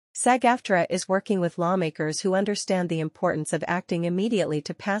SAG-AFTRA is working with lawmakers who understand the importance of acting immediately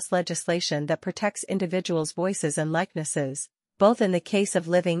to pass legislation that protects individuals' voices and likenesses, both in the case of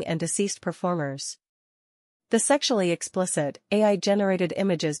living and deceased performers. The sexually explicit, AI-generated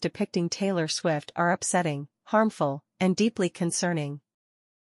images depicting Taylor Swift are upsetting, harmful, and deeply concerning.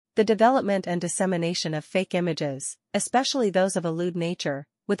 The development and dissemination of fake images, especially those of a lewd nature,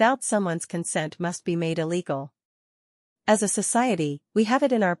 without someone's consent must be made illegal. As a society, we have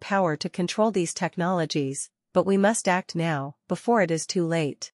it in our power to control these technologies, but we must act now, before it is too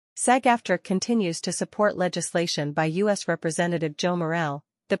late. SAG-AFTRA continues to support legislation by U.S. Representative Joe Morelle,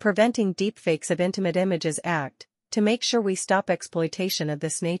 the Preventing Deepfakes of Intimate Images Act, to make sure we stop exploitation of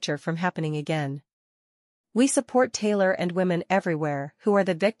this nature from happening again. We support Taylor and women everywhere who are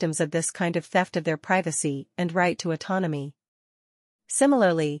the victims of this kind of theft of their privacy and right to autonomy.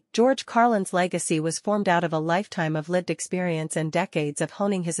 Similarly, George Carlin's legacy was formed out of a lifetime of lived experience and decades of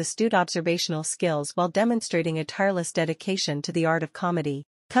honing his astute observational skills while demonstrating a tireless dedication to the art of comedy.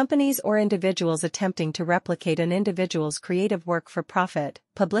 Companies or individuals attempting to replicate an individual's creative work for profit,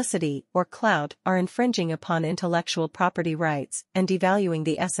 publicity, or clout are infringing upon intellectual property rights and devaluing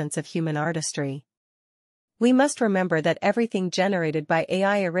the essence of human artistry. We must remember that everything generated by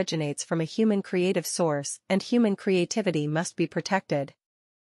AI originates from a human creative source, and human creativity must be protected.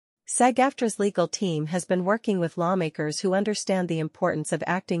 SAG-AFTRA's legal team has been working with lawmakers who understand the importance of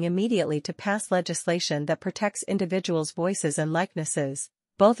acting immediately to pass legislation that protects individuals' voices and likenesses,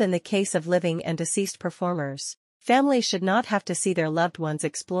 both in the case of living and deceased performers. Families should not have to see their loved ones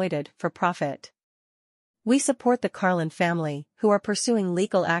exploited for profit. We support the Carlin family, who are pursuing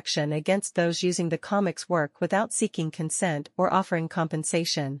legal action against those using the comic's work without seeking consent or offering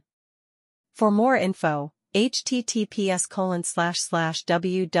compensation. For more info,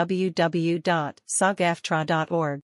 https://www.sagaftra.org